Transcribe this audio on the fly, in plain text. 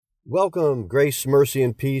Welcome, grace, mercy,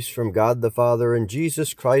 and peace from God the Father and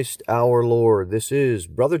Jesus Christ our Lord. This is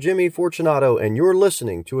Brother Jimmy Fortunato, and you're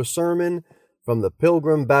listening to a sermon from the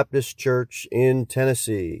Pilgrim Baptist Church in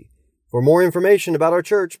Tennessee. For more information about our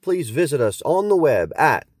church, please visit us on the web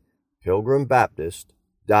at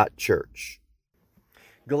pilgrimbaptist.church.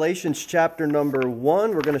 Galatians chapter number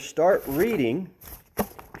 1, we're going to start reading.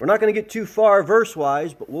 We're not going to get too far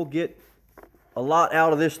verse-wise, but we'll get a lot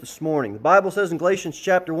out of this morning. The Bible says in Galatians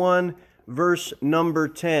chapter 1, verse number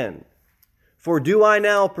 10, "For do I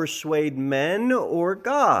now persuade men or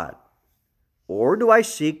God? Or do I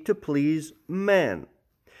seek to please men?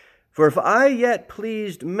 For if I yet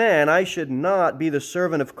pleased men, I should not be the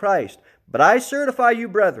servant of Christ. But I certify you,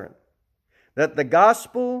 brethren, that the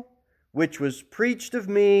gospel which was preached of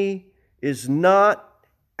me is not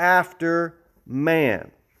after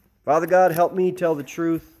man." Father God, help me tell the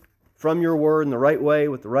truth from your word in the right way,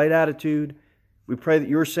 with the right attitude. We pray that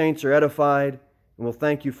your saints are edified, and we'll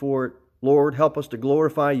thank you for it. Lord, help us to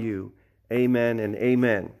glorify you. Amen and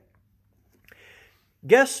amen.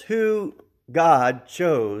 Guess who God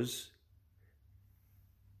chose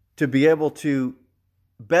to be able to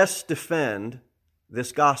best defend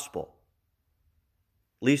this gospel?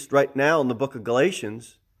 At least right now in the book of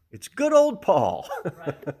Galatians, it's good old Paul.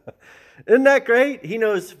 Right. Isn't that great? He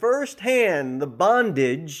knows firsthand the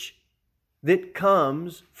bondage that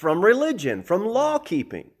comes from religion, from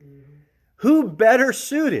law-keeping. Mm-hmm. Who better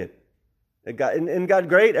suited? And God,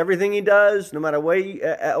 great, everything He does, no matter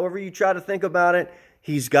however you try to think about it,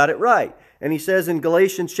 He's got it right. And He says in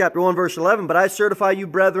Galatians chapter 1, verse 11, "But I certify you,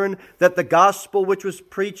 brethren, that the gospel which was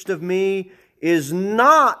preached of me is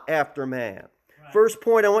not after man." Right. First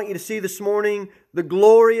point I want you to see this morning, the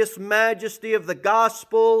glorious majesty of the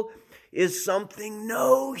gospel is something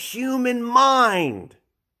no human mind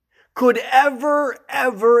could ever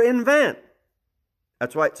invent.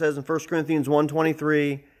 That's why it says in 1 Corinthians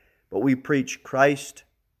 1:23, "But we preach Christ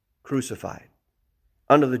crucified.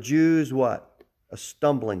 Unto the Jews," what? "A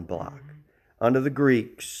stumbling block. Mm-hmm. Unto the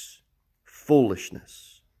Greeks,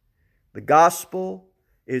 foolishness." The gospel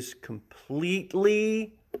is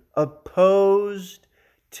completely opposed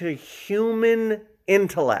to human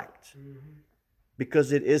intellect,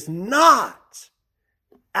 because it is not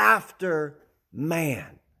after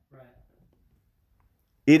man.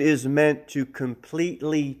 It is meant to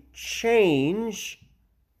completely change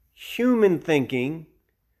human thinking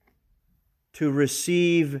to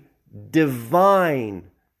receive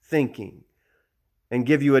divine thinking and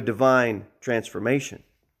give you a divine transformation.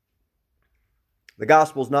 The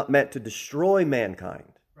gospel is not meant to destroy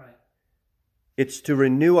mankind. Right. It's to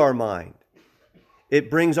renew our mind.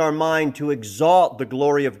 It brings our mind to exalt the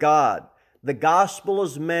glory of God. The gospel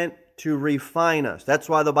is meant to refine us. That's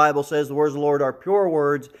why the Bible says the words of the Lord are pure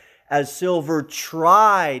words, as silver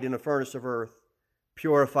tried in a furnace of earth,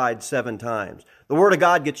 purified 7 times. The Word of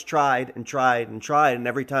God gets tried and tried and tried, and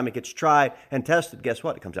every time it gets tried and tested, guess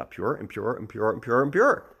what? It comes out pure and pure and pure and pure and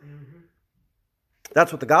pure. Mm-hmm.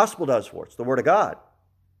 That's what the gospel does for us, the Word of God.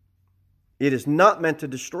 It is not meant to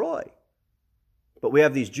destroy. But we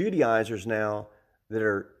have these Judaizers now that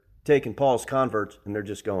are taking Paul's converts and they're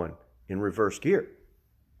just going in reverse gear.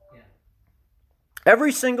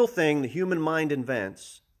 Every single thing the human mind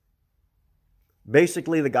invents,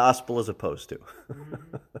 basically the gospel is opposed to.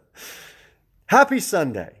 Mm-hmm. Happy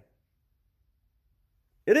Sunday.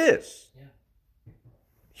 It is. Yeah.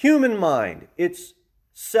 Human mind, it's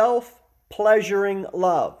self-pleasuring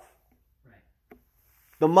love. Right.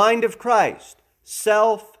 The mind of Christ,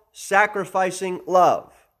 self-sacrificing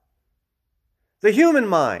love. The human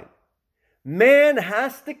mind, man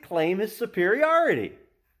has to claim his superiority.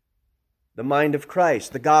 The mind of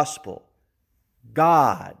Christ, the gospel,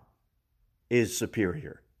 God is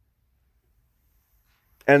superior.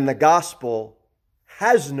 And the gospel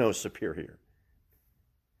has no superior.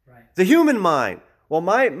 Right. The human mind, well,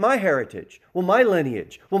 my heritage, well, my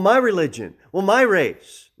lineage, well, my religion, well, my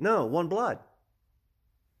race. No, one blood.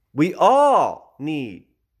 We all need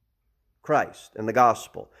Christ and the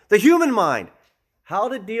gospel. The human mind, how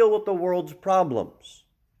to deal with the world's problems.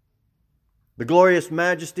 The glorious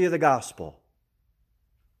majesty of the gospel.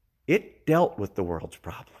 It dealt with the world's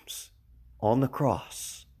problems on the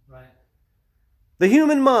cross. Right. The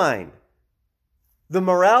human mind. The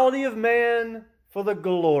morality of man for the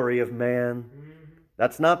glory of man. Mm-hmm.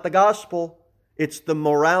 That's not the gospel. It's the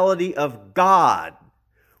morality of God,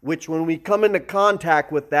 which when we come into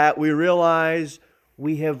contact with that, we realize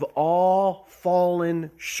we have all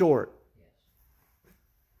fallen short.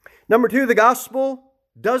 Number 2, the gospel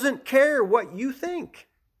doesn't care what you think.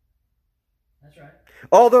 That's right.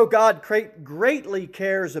 Although God greatly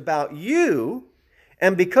cares about you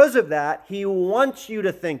And because of that, He wants you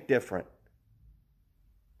to think different.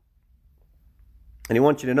 And He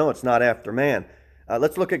wants you to know it's not after man.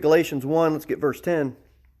 Let's look at Galatians 1. Let's get verse 10.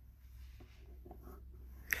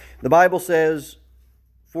 The Bible says,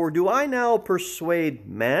 "For do I now persuade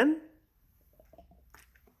men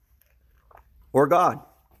or God?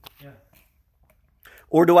 Yeah.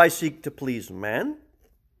 Or do I seek to please men?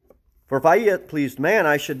 For if I yet pleased man,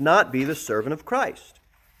 I should not be the servant of Christ."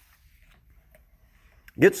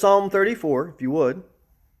 Get Psalm 34, if you would.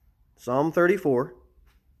 Psalm 34.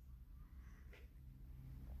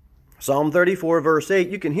 Psalm 34, verse 8.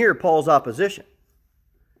 You can hear Paul's opposition.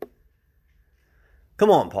 Come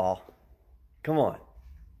on, Paul. Come on.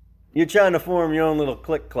 You're trying to form your own little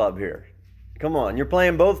clique club here. Come on. You're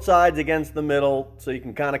playing both sides against the middle so you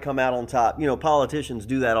can kind of come out on top. You know, politicians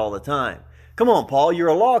do that all the time. Come on, Paul. You're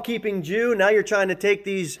a law-keeping Jew. Now you're trying to take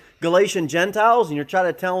these Galatian Gentiles and you're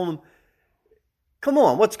trying to tell them, come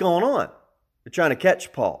on, what's going on? You're trying to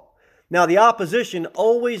catch Paul. Now, the opposition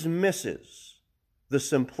always misses the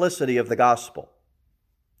simplicity of the gospel.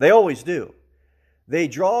 They always do. They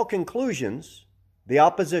draw conclusions, the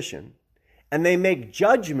opposition, and they make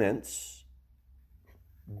judgments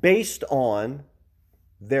based on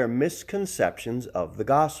their misconceptions of the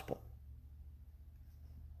gospel.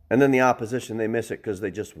 And then the opposition, they miss it because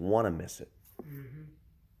they just want to miss it. Mm-hmm.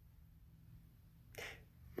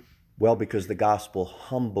 Well, because the gospel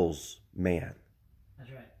humbles man.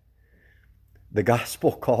 That's right. The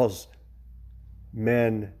gospel calls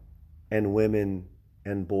men and women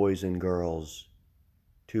and boys and girls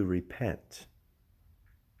to repent.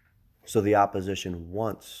 So the opposition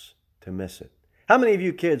wants to miss it. How many of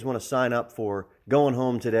you kids want to sign up for going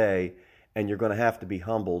home today and you're going to have to be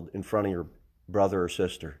humbled in front of your brother or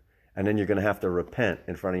sister, and then you're going to have to repent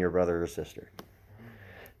in front of your brother or sister?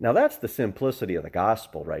 Now that's the simplicity of the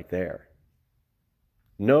gospel right there.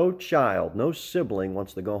 No child, no sibling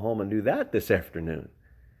wants to go home and do that this afternoon.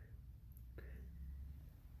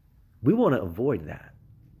 We want to avoid that.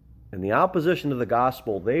 And the opposition to the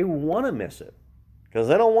gospel, they want to miss it because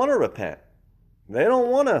they don't want to repent. They don't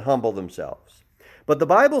want to humble themselves. But the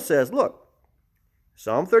Bible says, look,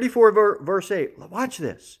 Psalm 34, verse 8, watch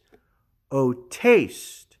this. "Oh,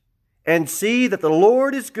 taste and see that the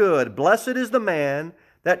Lord is good. Blessed is the man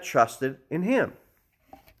that trusted in Him."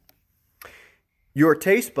 Your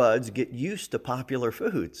taste buds get used to popular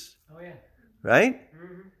foods. Oh, yeah. Right?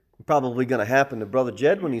 Mm-hmm. Probably going to happen to Brother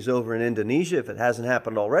Jed when he's over in Indonesia. If it hasn't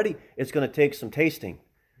happened already, it's going to take some tasting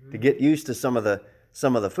to get used to some of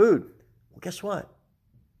the food. Well, guess what?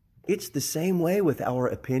 It's the same way with our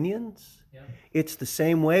opinions. Yeah. It's the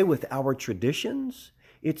same way with our traditions.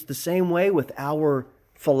 It's the same way with our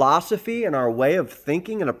philosophy and our way of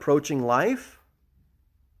thinking and approaching life.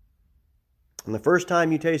 And the first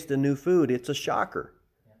time you taste a new food, it's a shocker.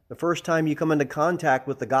 The first time you come into contact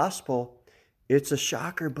with the gospel, it's a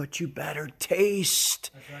shocker, but you better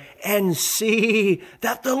taste and see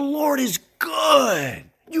that the Lord is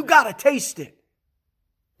good. You got to taste it.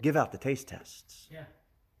 Give out the taste tests. Yeah.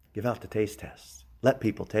 Give out the taste tests. Let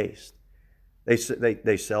people taste. They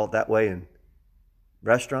sell it that way in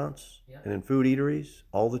restaurants and in food eateries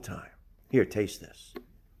all the time. Here, taste this.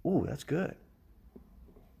 Ooh, that's good.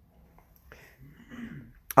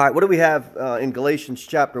 All right, what do we have in Galatians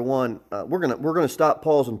chapter 1? We're gonna stop,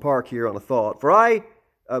 pause, and park here on a thought.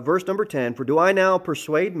 Verse number 10, "For do I now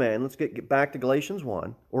persuade man," let's get back to Galatians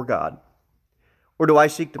 1, "or God? Or do I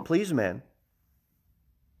seek to please man?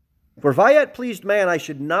 For if I had pleased man, I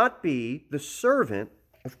should not be the servant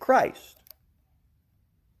of Christ."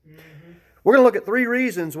 Mm-hmm. We're going to look at 3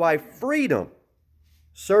 reasons why freedom,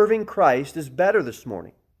 serving Christ, is better this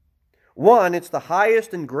morning. 1, it's the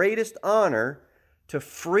highest and greatest honor to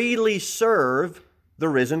freely serve the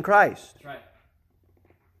risen Christ. That's right.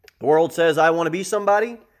 The world says, I want to be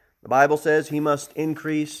somebody. The Bible says he must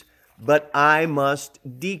increase, but I must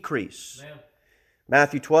decrease. Amen.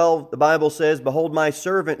 Matthew 12, the Bible says, "Behold my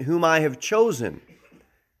servant whom I have chosen."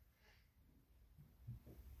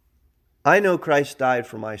 I know Christ died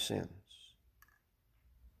for my sins.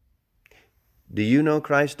 Do you know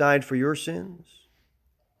Christ died for your sins?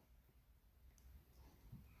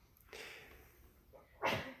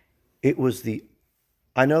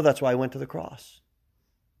 I know that's why I went to the cross.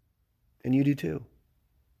 And you do too.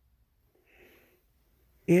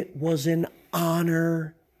 It was an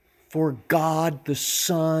honor for God the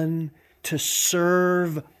Son to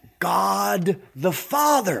serve God the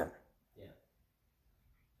Father.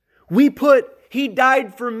 Yeah. He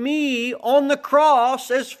died for me on the cross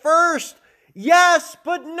as first. Yes,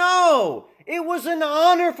 but no. It was an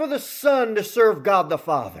honor for the Son to serve God the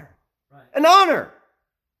Father. Right. An honor.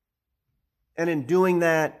 And in doing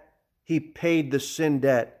that, He paid the sin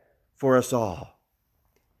debt for us all.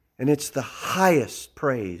 And it's the highest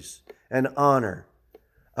praise and honor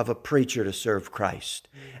of a preacher to serve Christ,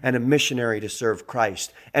 and a missionary to serve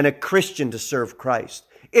Christ, and a Christian to serve Christ.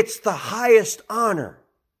 It's the highest honor.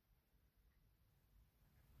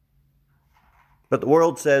 But the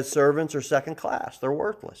world says servants are second class. They're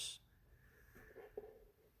worthless.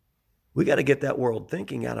 We got to get that world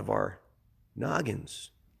thinking out of our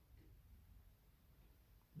noggins.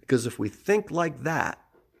 Because if we think like that,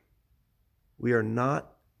 we are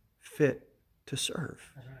not fit to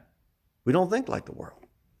serve. That's right. We don't think like the world.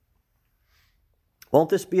 Won't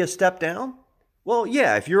this be a step down? Well,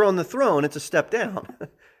 yeah, if you're on the throne, it's a step down.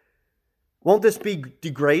 Won't this be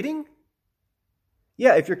degrading?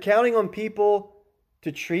 Yeah, if you're counting on people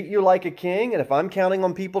to treat you like a king, and if I'm counting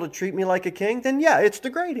on people to treat me like a king, then yeah, it's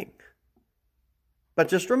degrading. But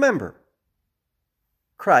just remember,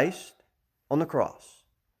 Christ on the cross.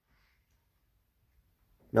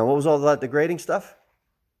 Now, what was all that degrading stuff?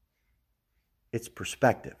 It's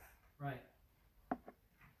perspective. Right.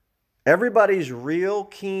 Everybody's real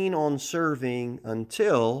keen on serving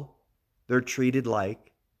until they're treated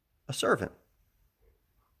like a servant.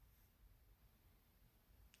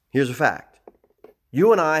 Here's a fact.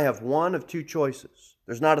 You and I have one of two choices.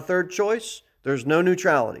 There's not a third choice. There's no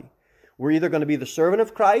neutrality. We're either going to be the servant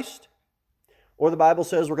of Christ, or the Bible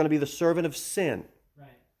says we're going to be the servant of sin. Right.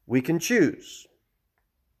 We can choose.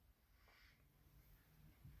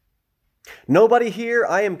 Nobody here,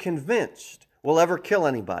 I am convinced, will ever kill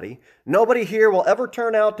anybody. Nobody here will ever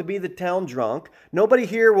turn out to be the town drunk. Nobody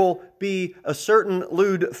here will be a certain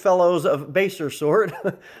lewd fellows of baser sort.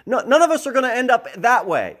 None of us are going to end up that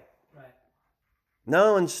way. Right.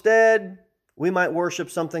 No, instead, we might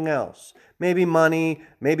worship something else. Maybe money,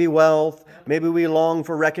 maybe wealth, maybe we long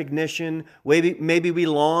for recognition, maybe we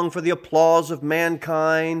long for the applause of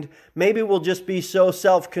mankind. Maybe we'll just be so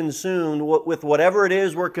self-consumed with whatever it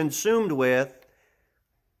is we're consumed with.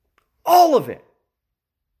 All of it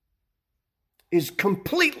is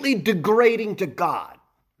completely degrading to God.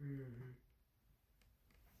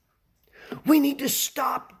 We need to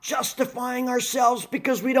stop justifying ourselves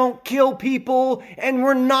because we don't kill people and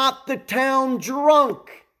we're not the town drunk.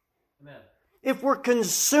 Amen. If we're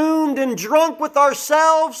consumed and drunk with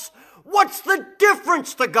ourselves, what's the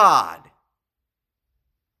difference to God?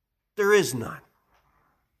 There is none.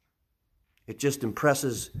 It just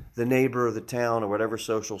impresses the neighbor or the town or whatever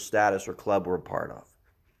social status or club we're a part of.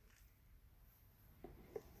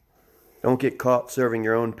 Don't get caught serving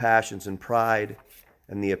your own passions and pride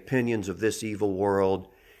and the opinions of this evil world.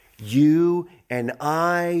 You and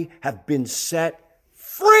I have been set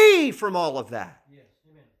free from all of that. Yes.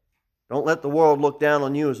 Amen. Don't let the world look down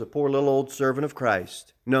on you as a poor little old servant of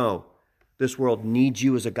Christ. No, this world needs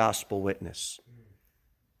you as a gospel witness.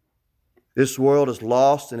 This world is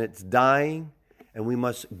lost and it's dying, and we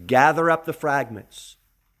must gather up the fragments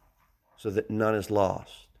so that none is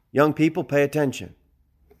lost. Young people, pay attention.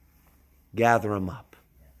 Gather them up.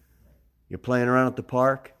 You're playing around at the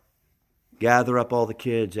park? Gather up all the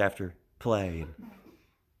kids after play and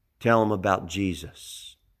tell them about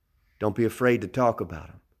Jesus. Don't be afraid to talk about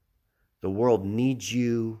him. The world needs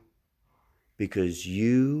you because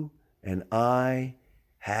you and I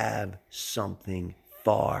have something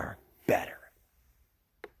far better.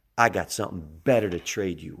 I got something better to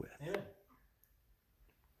trade you with. Amen.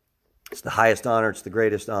 It's the highest honor. It's the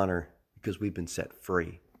greatest honor because we've been set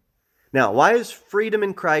free. Now, why is freedom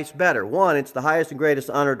in Christ better? One, it's the highest and greatest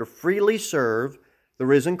honor to freely serve the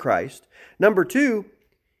risen Christ. Number two,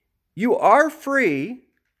 you are free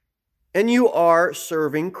and you are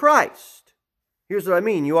serving Christ. Here's what I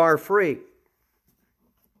mean. You are free.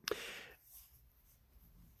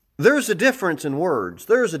 There's a difference in words.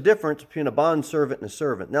 There's a difference between a bondservant and a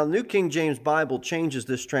servant. Now, the New King James Bible changes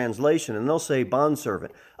this translation, and they'll say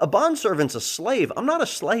bondservant. A bondservant's a slave. I'm not a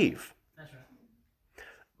slave. That's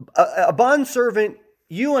right. A bondservant,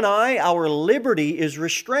 you and I, our liberty is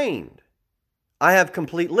restrained. I have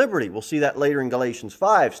complete liberty. We'll see that later in Galatians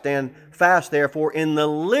 5. Stand fast, therefore, in the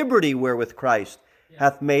liberty wherewith Christ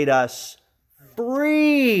hath made us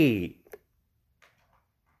free.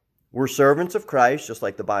 We're servants of Christ, just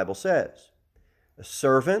like the Bible says. A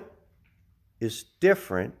servant is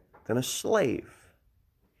different than a slave.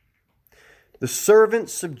 The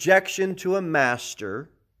servant's subjection to a master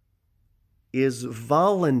is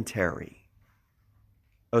voluntary.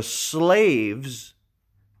 A slave's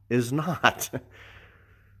is not.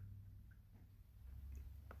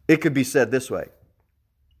 It could be said this way.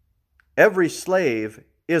 Every slave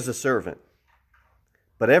is a servant,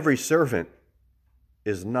 but every servant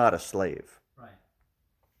is not a slave. Right.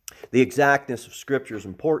 The exactness of Scripture is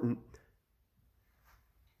important.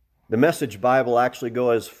 The Message Bible actually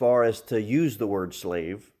goes as far as to use the word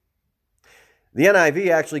slave. The NIV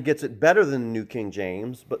actually gets it better than the New King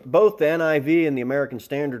James, but both the NIV and the American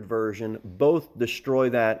Standard Version both destroy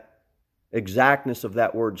that exactness of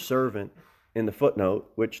that word servant in the footnote,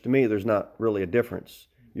 which to me there's not really a difference.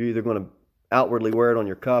 You're either going to outwardly wear it on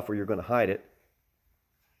your cuff or you're going to hide it.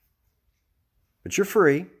 But you're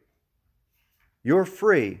free. You're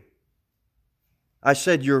free. I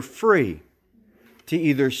said you're free to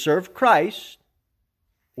either serve Christ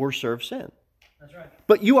or serve sin. That's right.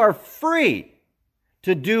 But you are free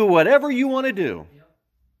to do whatever you want to do. Yep.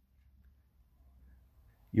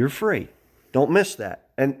 You're free. Don't miss that.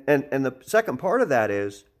 And the second part of that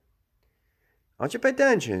is, I want you to pay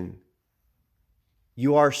attention.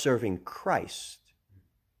 You are serving Christ.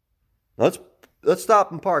 Now let's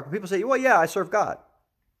stop and park. People say, well, yeah, I serve God.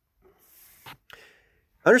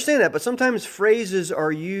 I understand that, but sometimes phrases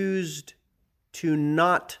are used to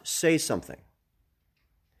not say something.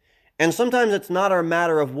 And sometimes it's not a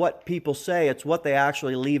matter of what people say, it's what they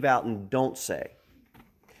actually leave out and don't say.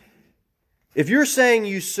 If you're saying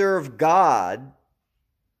you serve God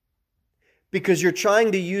because you're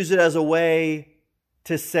trying to use it as a way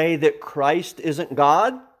to say that Christ isn't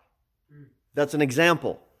God, that's an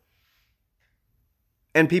example.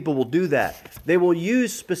 And people will do that. They will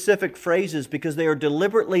use specific phrases because they are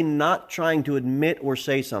deliberately not trying to admit or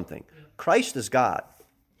say something. Christ is God.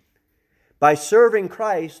 By serving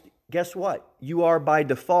Christ, guess what? You are by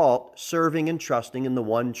default serving and trusting in the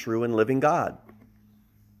one true and living God.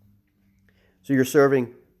 So you're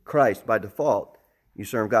serving Christ by default. You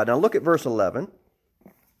serve God. Now look at verse 11.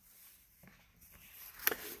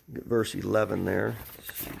 Get verse 11 there.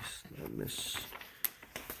 This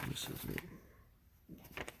is me.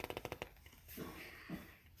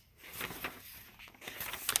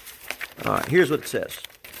 All right, here's what it says.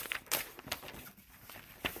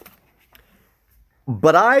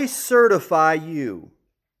 But I certify you.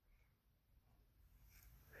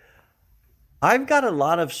 I've got a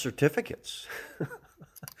lot of certificates.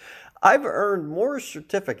 I've earned more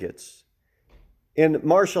certificates in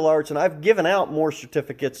martial arts, and I've given out more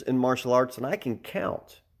certificates in martial arts than I can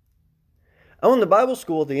count. I went to Bible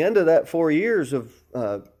school at the end of that 4 years of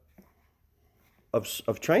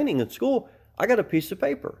training in school. I got a piece of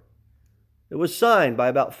paper. It was signed by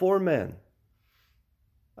about 4 men.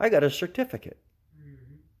 I got a certificate.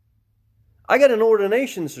 I got an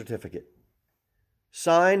ordination certificate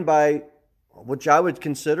signed by, which I would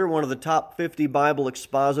consider one of the top 50 Bible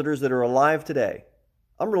expositors that are alive today.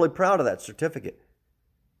 I'm really proud of that certificate.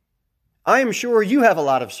 I am sure you have a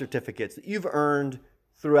lot of certificates that you've earned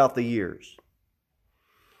throughout the years.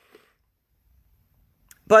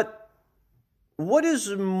 But what is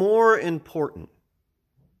more important?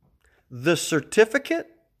 The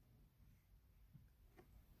certificate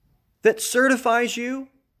that certifies you,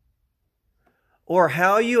 or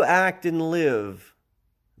how you act and live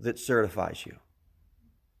that certifies you?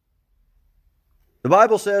 The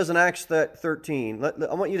Bible says in Acts 13,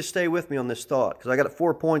 I want you to stay with me on this thought, because I got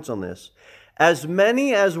 4 points on this. As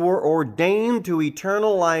many as were ordained to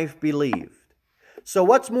eternal life believed. So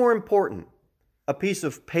what's more important? A piece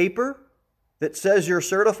of paper that says you're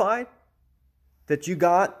certified, that you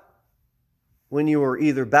got when you were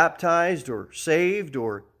either baptized or saved,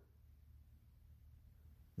 or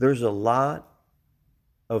there's a lot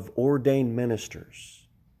of ordained ministers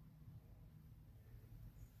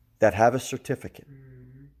that have a certificate,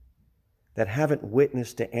 that haven't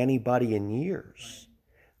witnessed to anybody in years.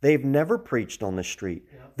 They've never preached on the street.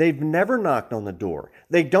 They've never knocked on the door.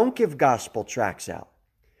 They don't give gospel tracts out.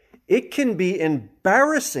 It can be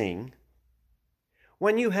embarrassing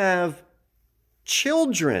when you have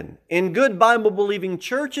children in good Bible-believing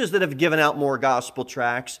churches that have given out more gospel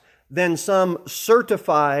tracts than some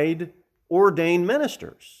certified, ordained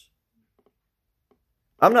ministers.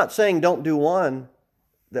 I'm not saying don't do one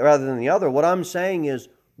rather than the other. What I'm saying is,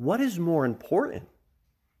 what is more important?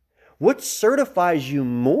 What certifies you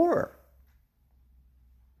more?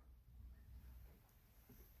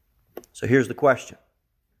 So here's the question.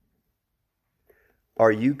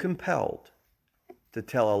 Are you compelled to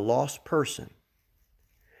tell a lost person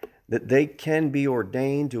that they can be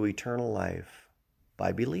ordained to eternal life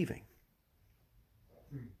by believing?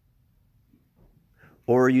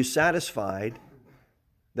 Or are you satisfied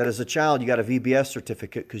that as a child you got a VBS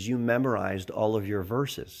certificate because you memorized all of your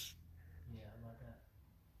verses? Yeah, I like that.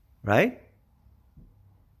 Right?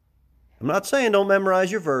 I'm not saying don't memorize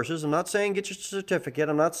your verses. I'm not saying get your certificate.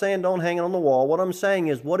 I'm not saying don't hang it on the wall. What I'm saying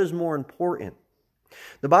is, what is more important?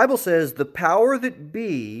 The Bible says the power that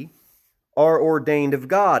be are ordained of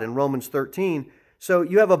God in Romans 13. So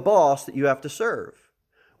you have a boss that you have to serve.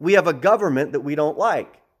 We have a government that we don't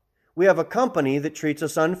like. We have a company that treats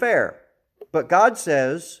us unfair. But God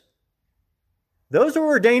says, those are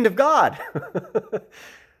ordained of God.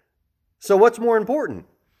 So what's more important?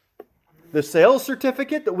 The sales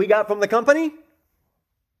certificate that we got from the company?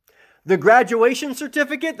 The graduation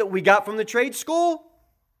certificate that we got from the trade school?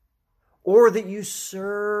 Or that you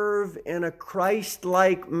serve in a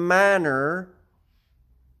Christ-like manner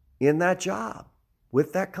in that job,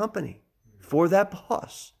 with that company, for that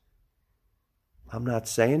boss? I'm not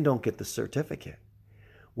saying don't get the certificate.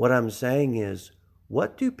 What I'm saying is,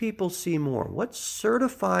 what do people see more? What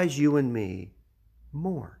certifies you and me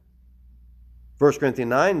more? 1 Corinthians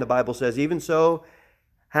 9, the Bible says, even so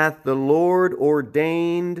hath the Lord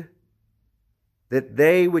ordained that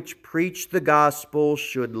they which preach the gospel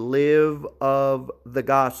should live of the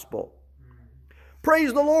gospel.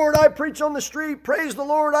 Praise the Lord, I preach on the street. Praise the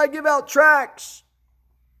Lord, I give out tracts.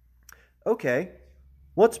 Okay,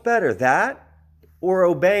 what's better, that or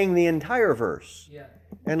obeying the entire verse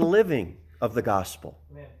and living of the gospel?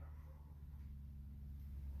 Amen.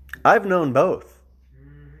 I've known both.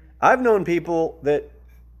 I've known people that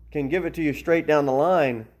can give it to you straight down the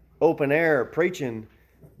line, open air, preaching,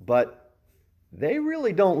 but they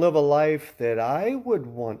really don't live a life that I would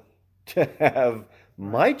want to have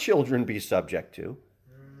my children be subject to.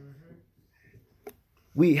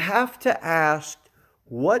 We have to ask,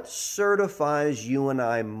 what certifies you and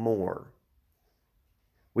I more?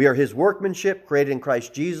 We are His workmanship, created in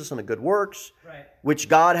Christ Jesus unto good works, Right. which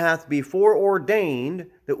God hath before ordained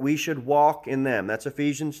that we should walk in them. That's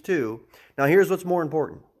Ephesians 2. Now here's what's more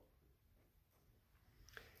important.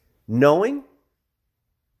 Knowing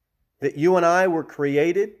that you and I were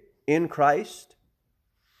created in Christ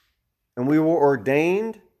and we were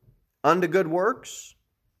ordained unto good works,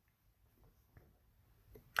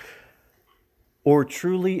 or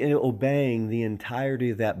truly in obeying the entirety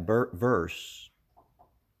of that verse,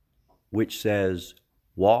 which says,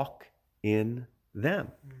 walk in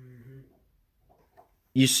them.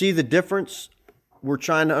 You see the difference we're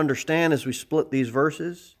trying to understand as we split these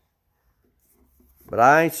verses? But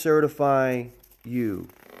I certify you,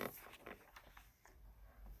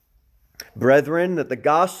 brethren, that the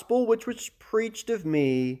gospel which was preached of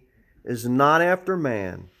me is not after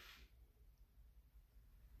man.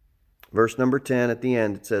 Verse number 10 at the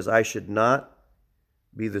end, it says, I should not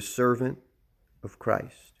be the servant of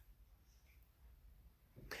Christ.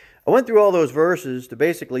 I went through all those verses to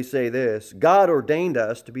basically say this: God ordained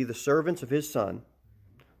us to be the servants of His Son,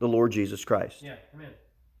 the Lord Jesus Christ. Yeah, amen.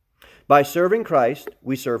 By serving Christ,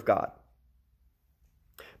 we serve God.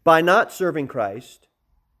 By not serving Christ,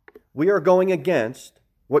 we are going against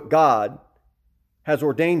what God has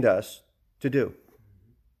ordained us to do.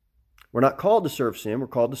 We're not called to serve sin, we're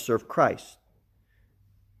called to serve Christ.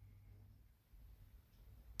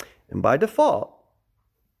 And by default,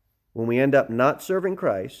 when we end up not serving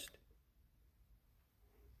Christ,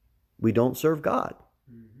 we don't serve God,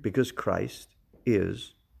 because Christ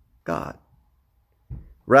is God.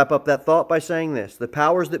 Wrap up that thought by saying this: the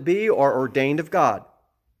powers that be are ordained of God.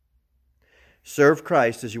 Serve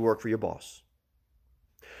Christ as you work for your boss.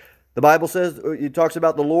 The Bible says, it talks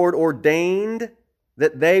about the Lord ordained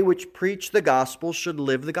that they which preach the gospel should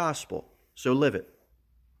live the gospel. So live it.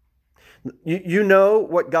 You know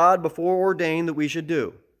what God before ordained that we should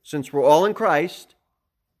do. Since we're all in Christ,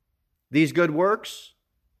 these good works,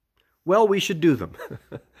 well, we should do them.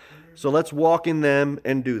 So let's walk in them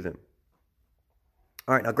and do them.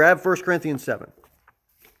 All right, now grab 1 Corinthians 7.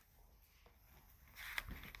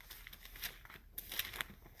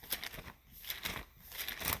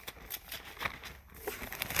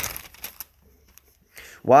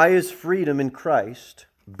 Why is freedom in Christ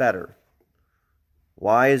better?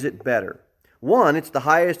 Why is it better? One, it's the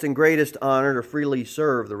highest and greatest honor to freely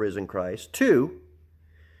serve the risen Christ. Two,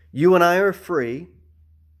 you and I are free,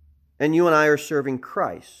 and you and I are serving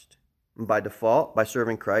Christ. And by default, by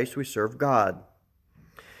serving Christ, we serve God.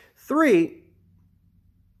 Three,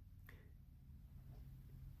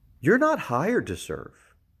 you're not hired to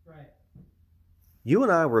serve. Right. You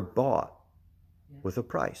and I were bought with a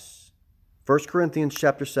price. 1 Corinthians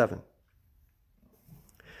chapter 7.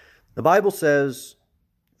 The Bible says,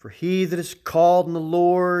 for he that is called in the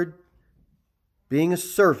Lord, being a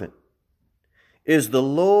servant, is the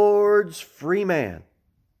Lord's free man.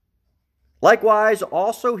 Likewise,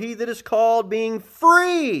 also he that is called, being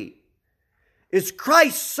free, is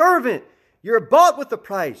Christ's servant. You're bought with a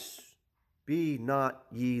price. Be not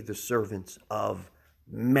ye the servants of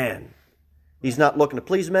men. He's not looking to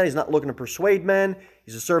please men. He's not looking to persuade men.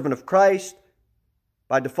 He's a servant of Christ.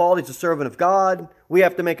 By default, he's a servant of God. We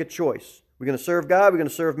have to make a choice. We're going to serve God, we're going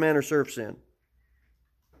to serve man, or serve sin.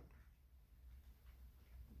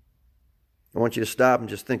 I want you to stop and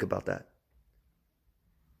just think about that.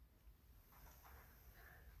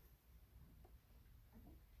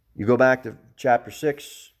 You go back to chapter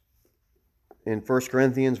 6 in 1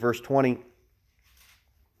 Corinthians, verse 20.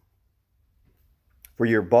 For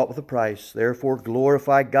you're bought with a price. Therefore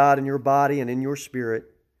glorify God in your body and in your spirit,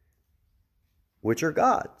 which are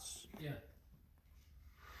God's. Yeah.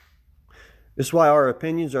 This is why our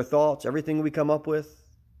opinions, our thoughts, everything we come up with,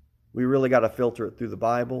 we really got to filter it through the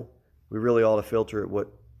Bible. We really ought to filter it.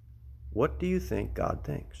 What do you think God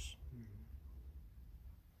thinks?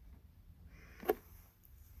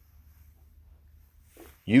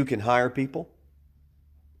 You can hire people,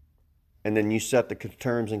 and then you set the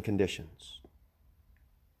terms and conditions.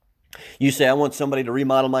 You say, I want somebody to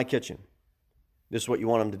remodel my kitchen. This is what you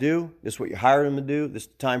want them to do. This is what you hire them to do. This is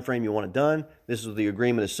the time frame you want it done. This is the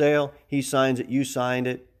agreement of sale. He signs it. You signed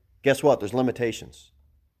it. Guess what? There's limitations.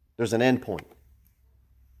 There's an end point.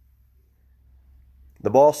 The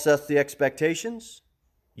boss sets the expectations.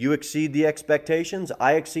 You exceed the expectations.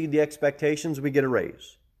 I exceed the expectations. We get a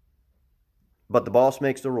raise. But the boss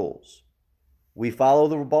makes the rules. We follow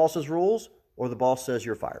the boss's rules, or the boss says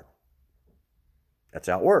you're fired. That's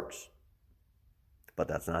how it works. But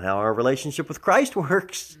that's not how our relationship with Christ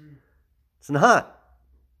works. It's not.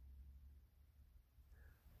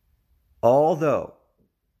 Although,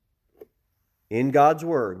 in God's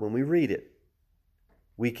Word, when we read it,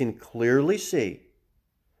 we can clearly see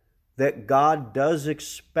that God does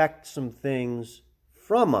expect some things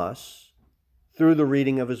from us through the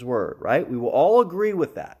reading of His Word, right? We will all agree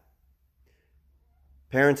with that.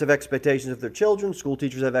 Parents have expectations of their children. School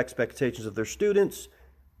teachers have expectations of their students.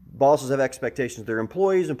 Bosses have expectations of their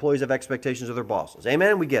employees. Employees have expectations of their bosses.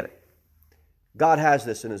 Amen? We get it. God has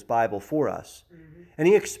this in His Bible for us. Mm-hmm. And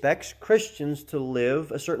He expects Christians to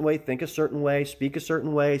live a certain way, think a certain way, speak a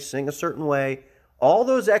certain way, sing a certain way. All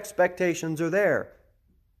those expectations are there.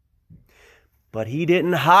 But He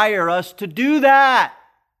didn't hire us to do that.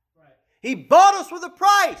 Right. He bought us with a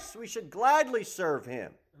price. We should gladly serve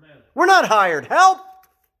Him. Amen. We're not hired help.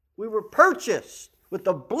 We were purchased with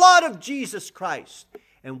the blood of Jesus Christ.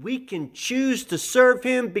 And we can choose to serve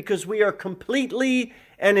Him because we are completely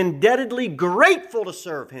and indebtedly grateful to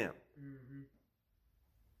serve Him. Mm-hmm.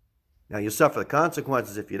 Now, you'll suffer the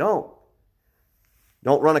consequences if you don't.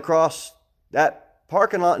 Don't run across that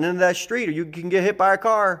parking lot and into that street, or you can get hit by a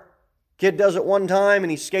car. Kid does it one time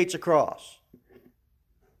and he skates across.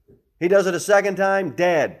 He does it a second time,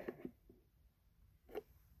 dead.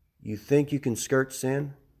 You think you can skirt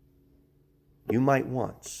sin? You might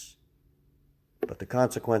once. But the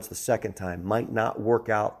consequence the second time might not work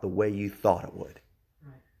out the way you thought it would.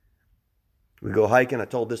 Right. We go hiking. I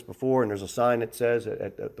told this before, and there's a sign that says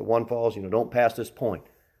at the One Falls, don't pass this point.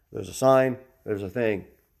 There's a sign, there's a thing.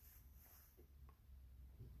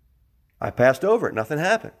 I passed over it. Nothing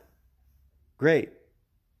happened. Great.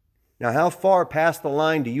 Now, how far past the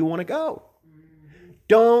line do you want to go? Mm-hmm.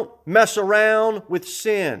 Don't mess around with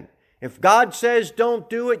sin. If God says don't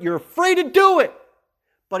do it, you're free to do it.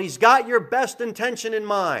 But He's got your best intention in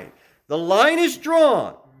mind. The line is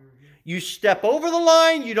drawn. You step over the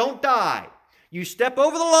line, you don't die. You step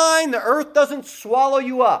over the line, the earth doesn't swallow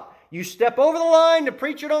you up. You step over the line, the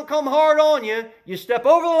preacher don't come hard on you. You step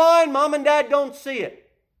over the line, mom and dad don't see it.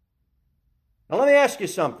 Now let me ask you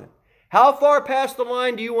something. How far past the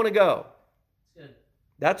line do you want to go? Sin.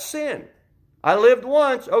 That's sin. I lived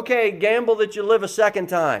once. Okay, gamble that you live a second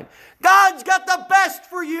time. God's got the best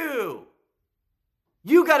for you.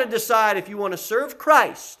 You got to decide if you want to serve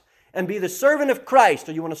Christ and be the servant of Christ,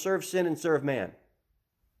 or you want to serve sin and serve man.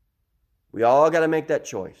 We all got to make that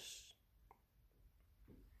choice.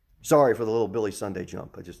 Sorry for the little Billy Sunday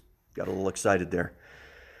jump. I just got a little excited there.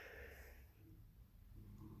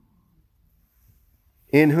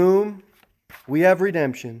 In whom we have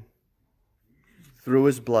redemption through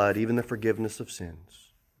His blood, even the forgiveness of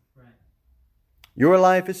sins. Right. Your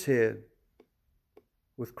life is hid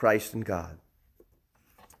with Christ in God.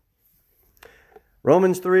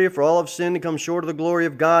 Romans 3, for all have sinned and come short of the glory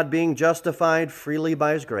of God, being justified freely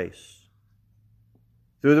by His grace,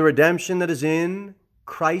 through the redemption that is in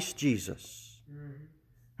Christ Jesus,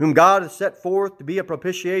 whom God hath set forth to be a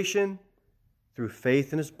propitiation through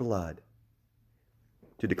faith in His blood,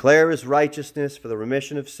 to declare His righteousness for the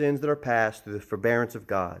remission of sins that are past through the forbearance of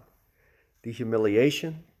God. The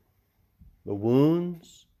humiliation, the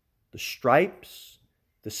wounds, the stripes,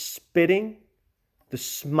 the spitting, the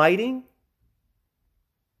smiting,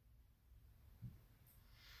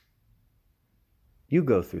 you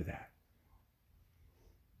go through that.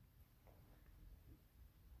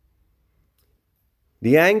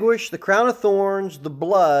 The anguish, the crown of thorns, the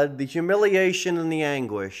blood, the humiliation, and the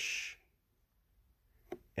anguish.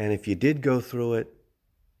 And if you did go through it,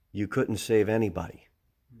 you couldn't save anybody,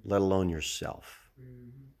 let alone yourself.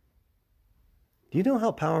 Do you know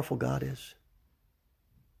how powerful God is?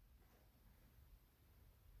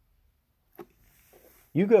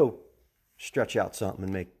 You go stretch out something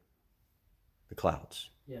and make the clouds.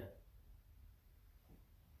 Yeah.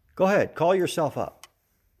 Go ahead, call yourself up.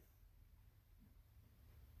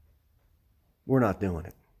 We're not doing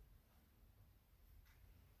it.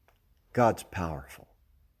 God's powerful.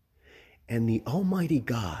 And the Almighty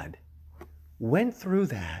God went through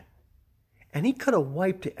that, and He could have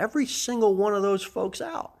wiped every single one of those folks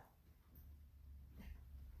out.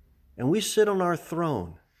 And we sit on our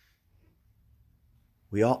throne.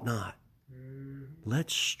 We ought not.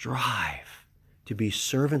 Let's strive to be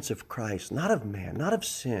servants of Christ, not of man, not of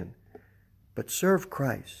sin, but serve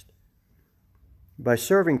Christ. By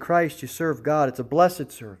serving Christ, you serve God. It's a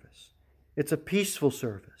blessed service. It's a peaceful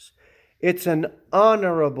service. It's an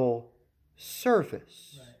honorable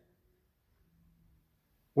service. Right.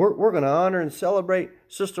 We're going to honor and celebrate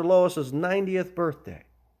Sister Lois's 90th birthday.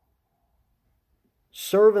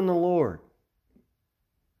 Serving the Lord.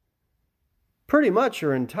 Pretty much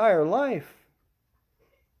her entire life.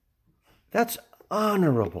 That's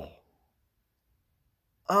honorable.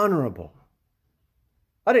 Honorable.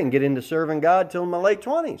 I didn't get into serving God till my late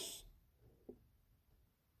 20s.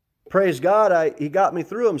 Praise God, He got me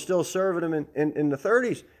through. I'm still serving Him in the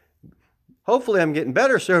 30s. Hopefully I'm getting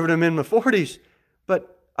better serving Him in my 40s.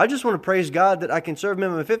 But I just want to praise God that I can serve Him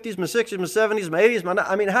in my 50s, my 60s, my 70s, my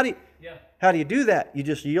 80s. How do you do that? You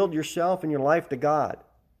just yield yourself and your life to God.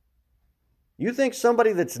 You think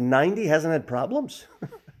somebody that's 90 hasn't had problems?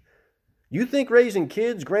 You think raising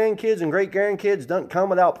kids, grandkids, and great-grandkids don't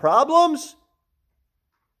come without problems?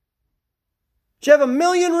 You have a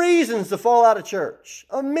million reasons to fall out of church.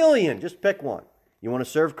 A million. Just pick one. You want to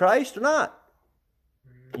serve Christ or not?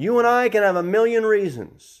 You and I can have a million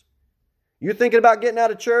reasons. You're thinking about getting out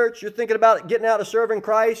of church. You're thinking about getting out of serving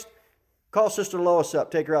Christ. Call Sister Lois up.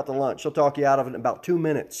 Take her out to lunch. She'll talk you out of it in about 2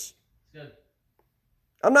 minutes. Good.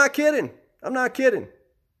 I'm not kidding. I'm not kidding.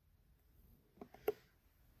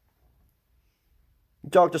 You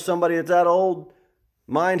talk to somebody that's that old,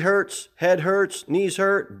 mind hurts, head hurts, knees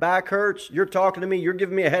hurt, back hurts. You're talking to me, you're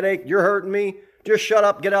giving me a headache, you're hurting me. Just shut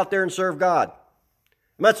up, get out there and serve God.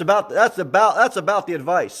 And that's about the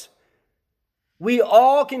advice. We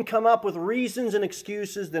all can come up with reasons and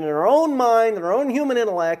excuses that in our own mind, in our own human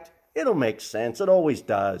intellect, it'll make sense. It always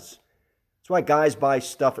does. That's why guys buy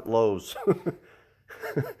stuff at Lowe's.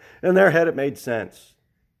 In their head, it made sense.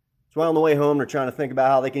 That's why on the way home, they're trying to think about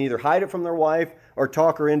how they can either hide it from their wife or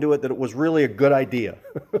talk her into it that it was really a good idea.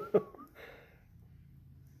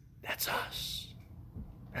 That's us.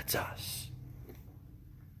 That's us.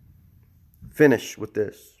 Finish with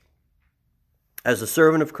this. As a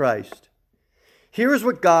servant of Christ, here is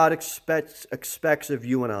what God expects of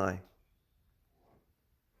you and I.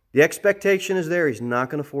 The expectation is there. He's not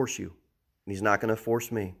going to force you. And He's not going to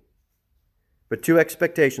force me. But 2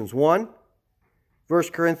 expectations. 1, 1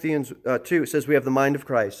 Corinthians 2 says we have the mind of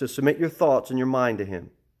Christ. So submit your thoughts and your mind to Him.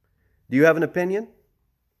 Do you have an opinion?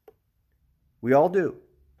 We all do.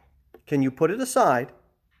 Can you put it aside?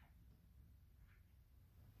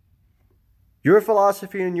 Your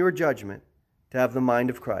philosophy and your judgment to have the mind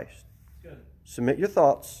of Christ. Good. Submit your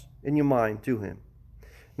thoughts and your mind to Him.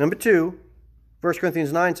 Number 2, 1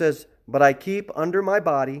 Corinthians 9 says, but I keep under my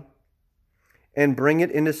body and bring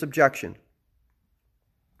it into subjection.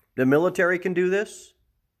 The military can do this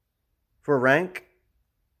for rank.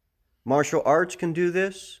 Martial arts can do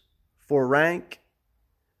this for rank.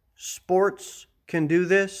 Sports can do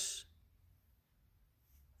this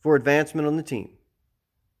for advancement on the team.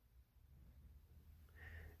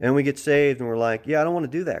 And we get saved and we're like, yeah, I don't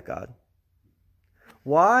want to do that, God.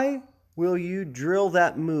 Why will you drill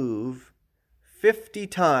that move 50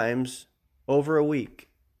 times over a week?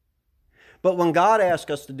 But when God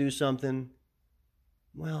asks us to do something,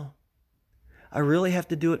 well, I really have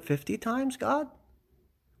to do it 50 times, God?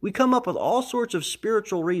 We come up with all sorts of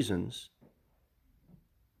spiritual reasons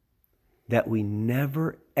that we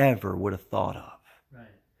never, ever would have thought of. Right.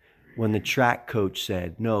 When the track coach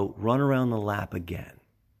said, no, run around the lap again.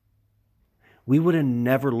 We would have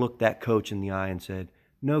never looked that coach in the eye and said,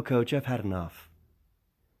 no, coach, I've had enough.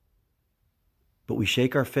 But we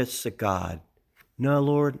shake our fists at God. No,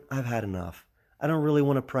 Lord, I've had enough. I don't really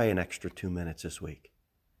want to pray an extra 2 minutes this week.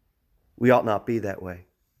 We ought not be that way.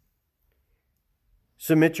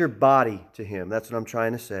 Submit your body to Him. That's what I'm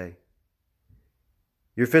trying to say.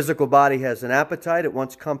 Your physical body has an appetite. It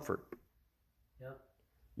wants comfort. Yep.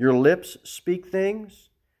 Your lips speak things.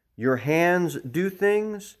 Your hands do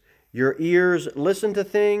things. Your ears listen to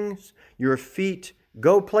things. Your feet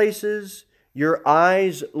go places. Your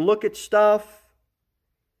eyes look at stuff.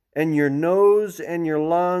 And your nose and your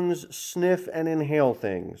lungs sniff and inhale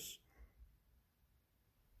things.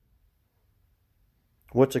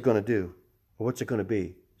 What's it going to do? What's it going to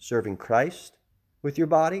be? Serving Christ with your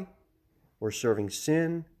body? Or serving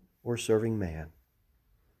sin? Or serving man?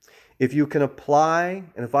 If you can apply,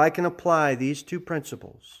 and if I can apply these two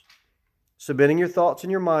principles, submitting your thoughts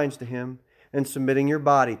and your minds to Him, and submitting your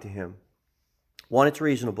body to Him. One, it's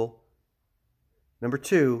reasonable. Number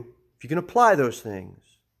two, if you can apply those things,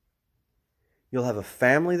 you'll have a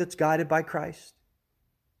family that's guided by Christ.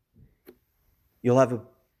 You'll have a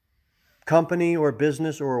company or a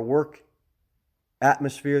business or a work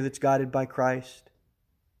atmosphere that's guided by Christ.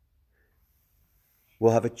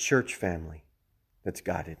 We'll have a church family that's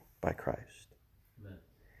guided by Christ. Amen.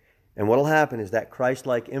 And what will happen is that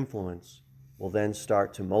Christ-like influence will then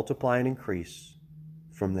start to multiply and increase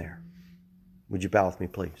from there. Would you bow with me,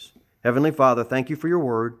 please? Heavenly Father, thank you for your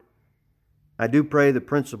word. I do pray the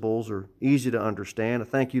principles are easy to understand. I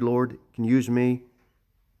thank you, Lord, you can use me.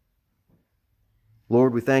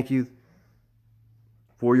 Lord, we thank you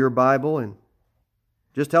for your Bible, and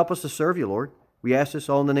just help us to serve you, Lord. We ask this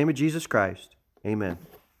all in the name of Jesus Christ. Amen.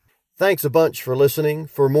 Thanks a bunch for listening.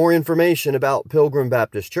 For more information about Pilgrim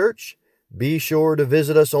Baptist Church, be sure to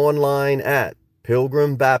visit us online at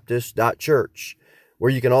pilgrimbaptist.church,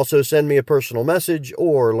 where you can also send me a personal message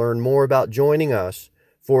or learn more about joining us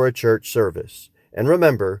for a church service. And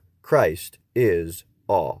remember, Christ is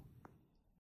all.